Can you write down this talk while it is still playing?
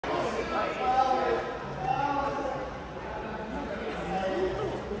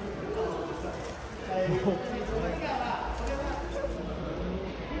ほ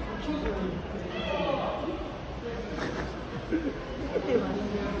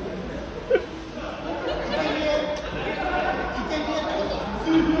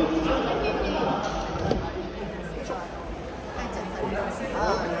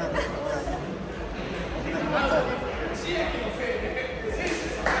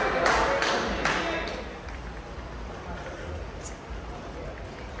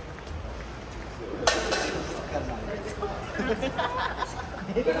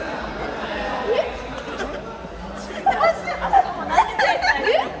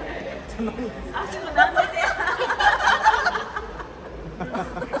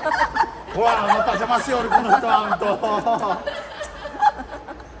ら、また邪魔しよるこの人は。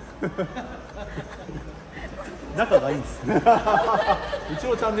仲がいいんです。うち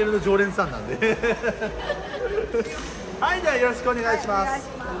のチャンネルの常連さんなんで。はい、ではよろしくお願いします。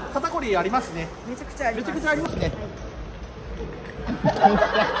肩こりありますね。めちゃくちゃあります。めちゃくちゃありますね。ノ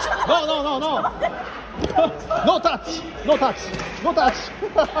ーノーノーノー。ノータッチ、ノータッチ、ノータッチ。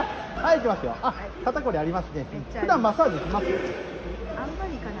はい、いきますよ。あ、肩こりありますね。普段マッサージします？あんま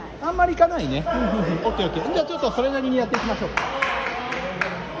りいかない。あんまりいかないね。オッケーオッケー。じゃあちょっとそれなりにやっていきましょうか。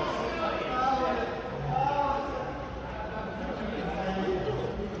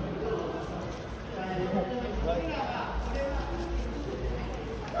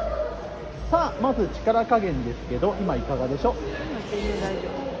さあ、まず力加減ですけど、今いかがでしょう？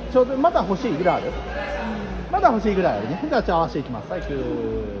ちょうどまだ欲しいぐらいある？まだ欲しいぐらいあるね。じゃあ、合わせていきます。はい、ぐーっと。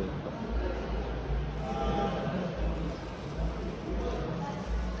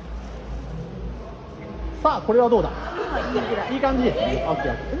さあ、これはどうだ？いい感じですね。オッケ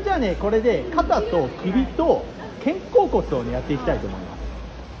ーオッケー。じゃあね、これで肩と首と肩甲骨をね、やっていきたいと思います。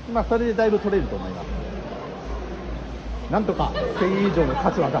まあ、それでだいぶ取れると思います。なんとか1000円以上の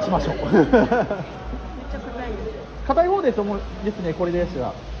価値は出しましょう。めっちゃ硬いです。硬い方ですね、これです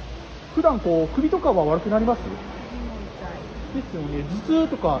が。普段こう首とかは悪くなります？ですよね。頭痛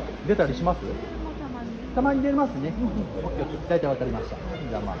とか出たりします？たまに出ますね。オッケーオッケー。大体わかりました。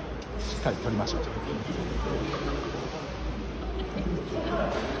じゃあまあしっかり取りましょう。も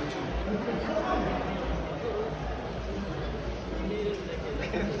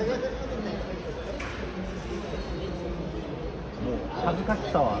う恥ずかし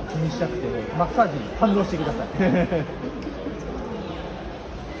さは気にしなくてマッサージに反応してください。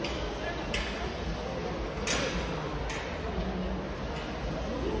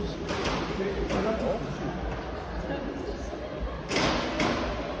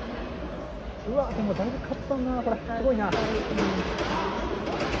うわ、でもだいぶ勝ったな、これすごいな。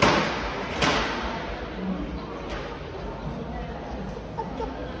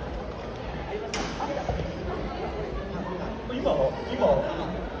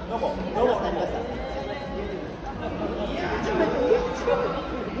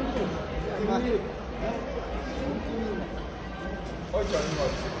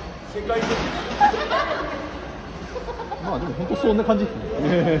世界的まあでも本当そんな感じですね。世界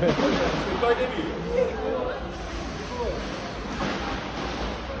デビュー。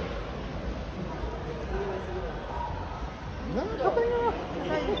なんか硬いな。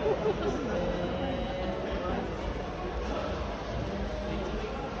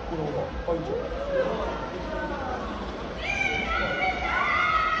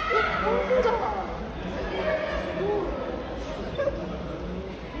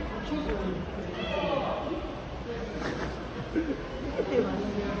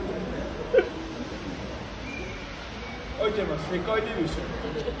愛ちゃんが世界デビューしてる。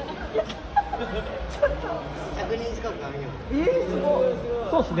100人近くあるよ。すごい。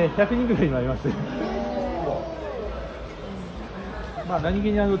そうですね、100人ぐらいになります。まあ何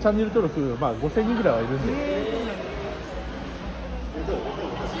気にチャンネル登録、まあ5000人ぐらいはいるんで。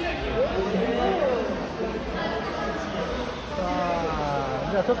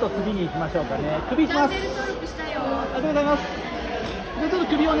じゃあちょっと次に行きましょうかね。首いきます。チャンネル登録したよ。ありがとうございます。でちょっと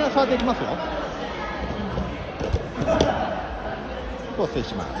首をね触っていきますよ。こう失礼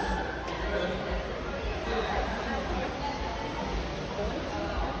します。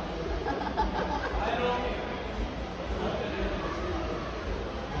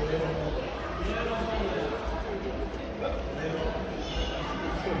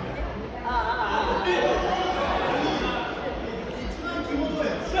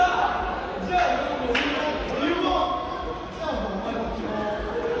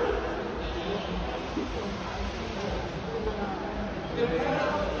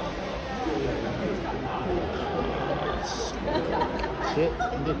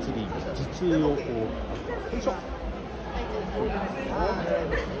で次頭痛をこうよいしょ。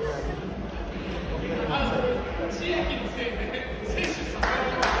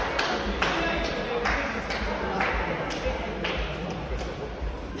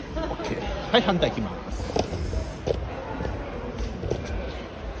はい、反対いきます。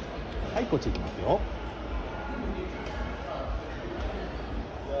はい、こっちいきますよ。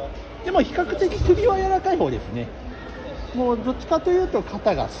でも比較的首は柔らかい方ですね。もうどっちかというと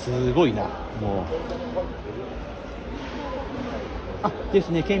肩がすごいな。もうです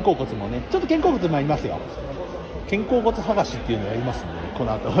ね、肩甲骨もね、ちょっと肩甲骨もありますよ。肩甲骨剥がしっていうのがありますね、こ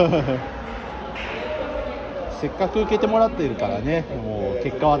の後せっかく受けてもらっているからね、もう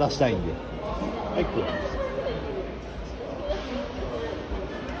結果は出したいんで。はい、こうです。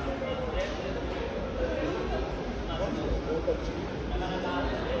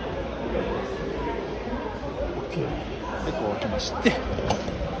OK。はい、こう置きまして。はい、い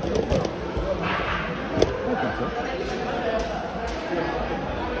きますよ。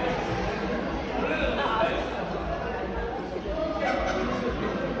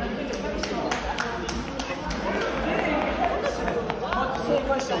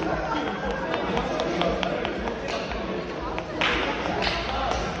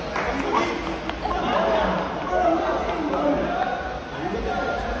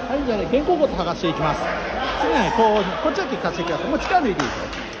はい、じゃあね、肩甲骨剥がしていきます。次はね、こっちだけ貸してください。もう力抜いていいですよ。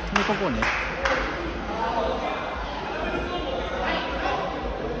で、ここをね。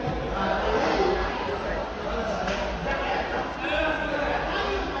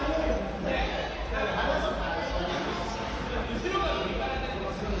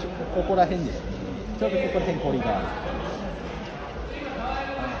ここら辺ですね。ちょうどここら辺コリがある。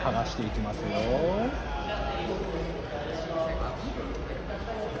剥がしていきますよ。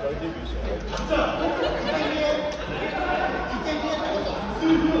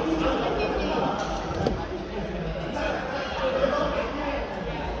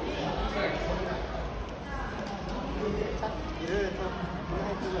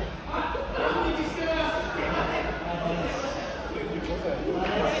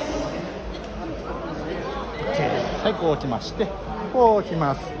はい、こう置きまして、こう置き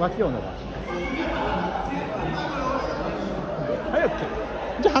ます。脇を伸ばします。はい、OK。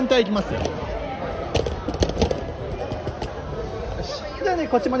じゃあ反対いきますよ。よし。じゃあね、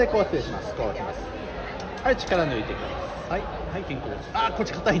こっちまでこう失礼します。こう置きます。はい、力抜いてください。はい、肩甲骨。あ、こっ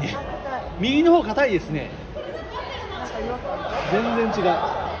ち硬いね。右の方硬いですね。全然違う。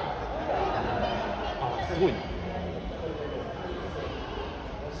あ、すごいね。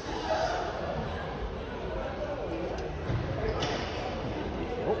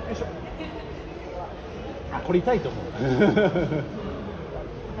よいしょ。あ、これ痛いと思う。うん、全然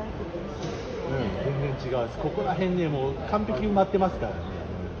違う。ここら辺ね、もう完璧に埋まってますからね。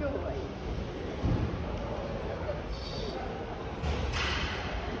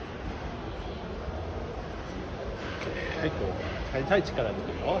はい、こう。はい、はい、力抜く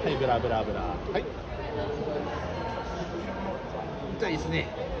よ。はい、ブラブラブラ。はい。痛いですね。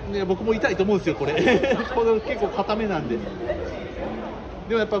ね、僕も痛いと思うんですよ、これ。これ結構硬めなんで。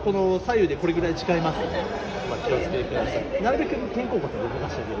でもやっぱこの左右でこれぐらい違いますので、気をつけてください。なるべく肩甲骨を動か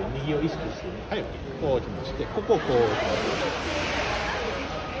してあげる、右を意識してね。はい、こう置きまして、ここをこう置きまし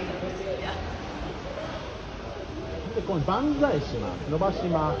て。で、この万歳します。伸ばし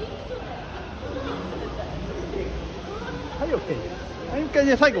ます。はい、OK です。はい、一回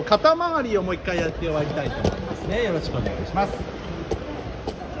ね、最後肩周りをもう一回やって終わりたいと思いますね。よろしくお願いします。よ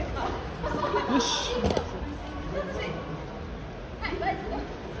し。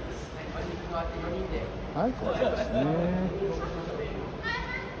はい、こうですね。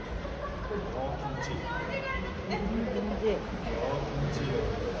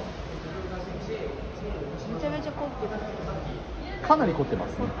めちゃめちゃ凝ってる。かなり凝ってま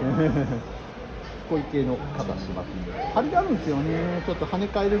すね。こういう系の肩してますんで、張りがあるんですよね。ちょっと跳ね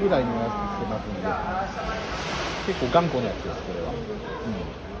返るぐらいのやつしてますんで、結構頑固なやつです、これは。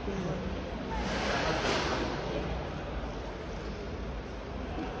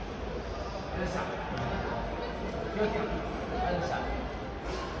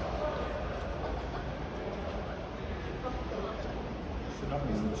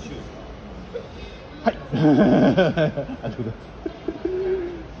はい。ありがとうございます。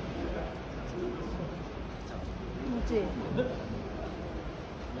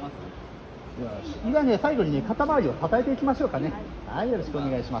今ね、最後にね、肩周りを叩いていきましょうかね。はい、よろしくお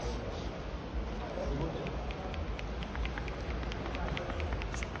願いします。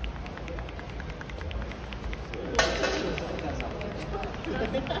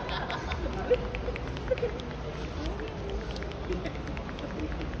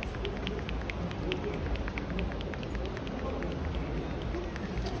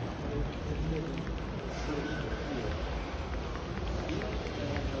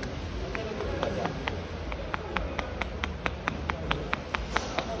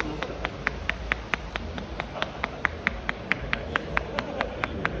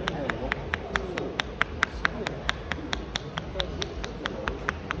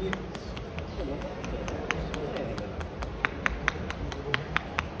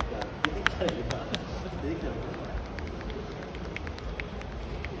は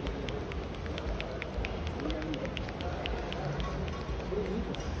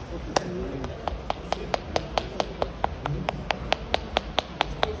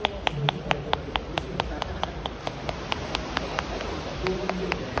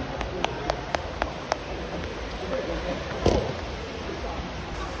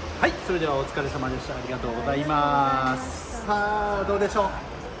い、それではお疲れ様でした。ありがとうございます。さあ、どうでしょう。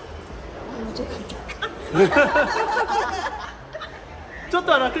ちょっ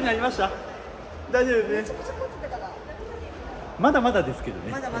とは楽になりました。大丈夫ですね。まだまだですけど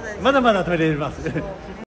ね。まだまだ取れます。